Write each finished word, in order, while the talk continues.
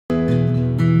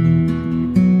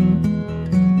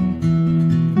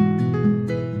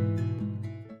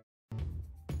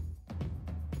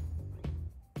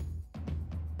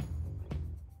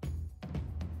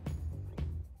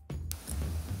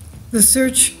The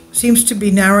search seems to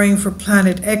be narrowing for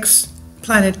Planet X,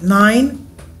 Planet 9.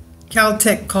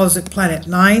 Caltech calls it Planet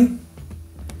 9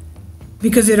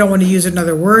 because they don't want to use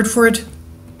another word for it.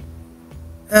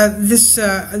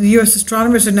 The U.S.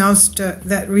 astronomers announced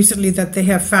that recently that they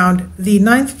have found the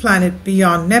 9th planet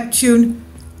beyond Neptune,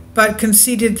 but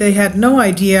conceded they had no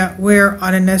idea where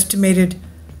on an estimated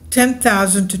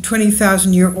 10,000 to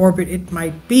 20,000 year orbit it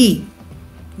might be.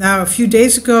 Now, a few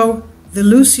days ago, the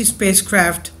Lucy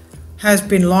spacecraft has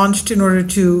been launched in order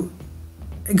to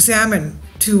examine,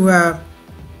 to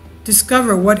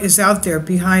discover what is out there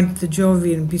behind the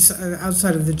Jovian,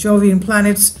 outside of the Jovian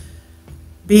planets,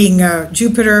 being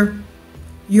Jupiter,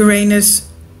 Uranus,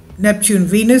 Neptune,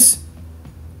 Venus,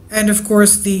 and of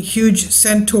course the huge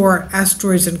Centaur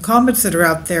asteroids and comets that are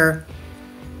out there.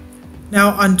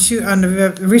 Now,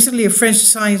 recently a French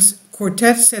science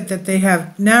quartet said that they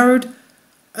have narrowed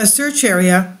a search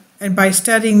area, and by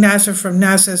studying from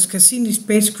NASA's Cassini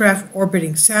spacecraft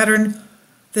orbiting Saturn,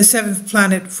 the 7th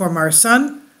planet from our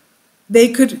Sun, they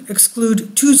could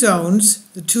exclude 2 zones.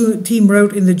 The team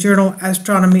wrote in the journal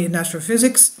Astronomy and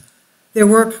Astrophysics. Their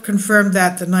work confirmed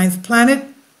that the 9th planet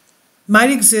might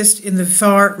exist in the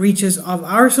far reaches of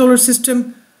our solar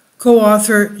system.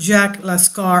 Co-author Jacques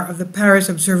Lascar of the Paris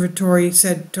Observatory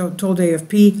told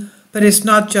AFP, but it's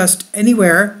not just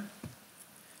anywhere.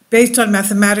 Based on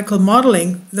mathematical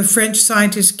modeling, the French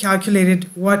scientists calculated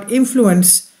what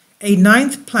influence a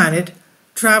 9th planet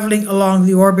traveling along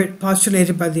the orbit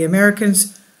postulated by the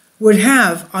Americans would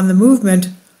have on the movement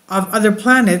of other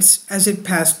planets as it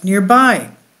passed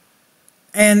nearby.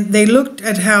 And they looked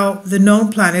at how the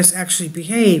known planets actually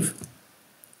behave.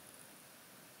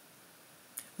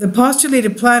 The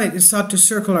postulated planet is thought to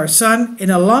circle our Sun in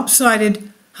a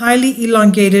lopsided, highly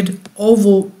elongated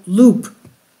oval loop.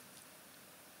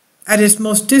 At its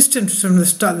most distant from the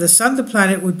Sun, the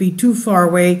planet would be too far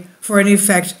away for any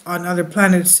effect on other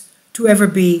planets to ever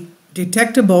be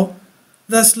detectable,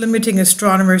 thus limiting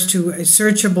astronomers to a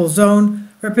searchable zone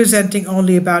representing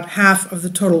only about half of the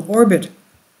total orbit.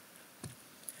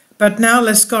 But now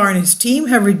Lascar and his team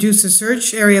have reduced the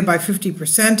search area by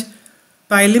 50%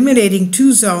 by eliminating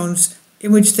 2 zones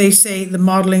in which they say the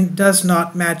modeling does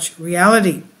not match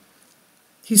reality.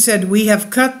 He said, "We have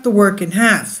cut the work in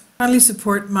half." Kindly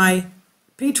support my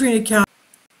Patreon account.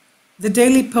 The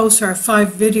daily posts are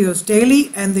 5 videos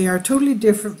daily, and they are totally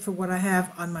different from what I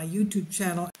have on my YouTube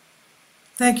channel.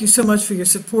 Thank you so much for your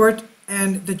support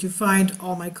and that you find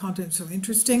all my content so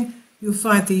interesting. You'll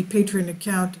find the Patreon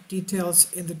account details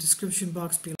in the description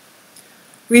box below.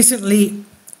 Recently,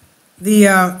 the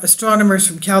astronomers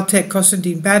from Caltech,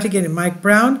 Konstantin Batygin and Mike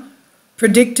Brown,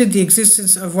 predicted the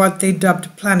existence of what they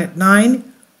dubbed Planet 9,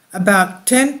 about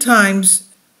 10 times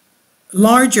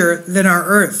larger than our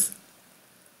Earth.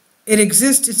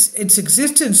 Its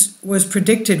existence was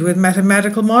predicted with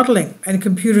mathematical modeling and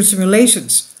computer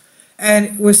simulations,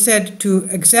 and was said to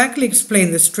exactly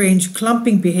explain the strange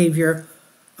clumping behavior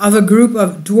of a group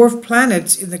of dwarf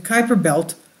planets in the Kuiper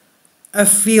Belt, a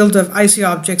field of icy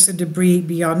objects and debris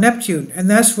beyond Neptune. And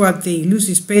that's what the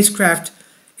Lucy spacecraft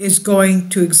is going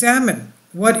to examine,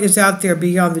 what is out there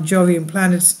beyond the Jovian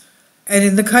planets and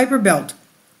in the Kuiper Belt.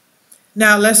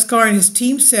 Now, Lascar and his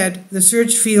team said the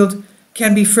search field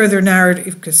can be further narrowed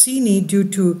if Cassini, due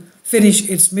to finish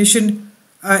its mission,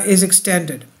 is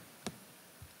extended.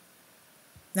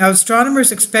 Now,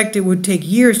 astronomers expect it would take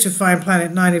years to find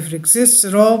Planet 9 if it exists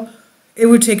at all. It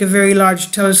would take a very large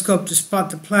telescope to spot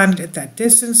the planet at that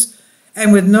distance,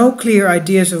 and with no clear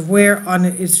ideas of where on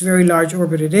its very large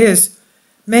orbit it is.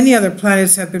 Many other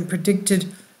planets have been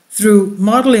predicted through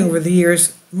modeling over the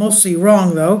years, mostly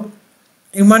wrong though.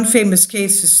 In one famous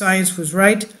case, the science was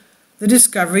right. The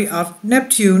discovery of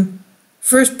Neptune,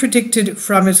 first predicted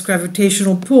from its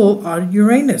gravitational pull on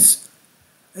Uranus.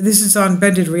 This is on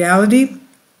Bended Reality.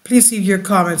 Please leave your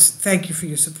comments. Thank you for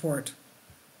your support.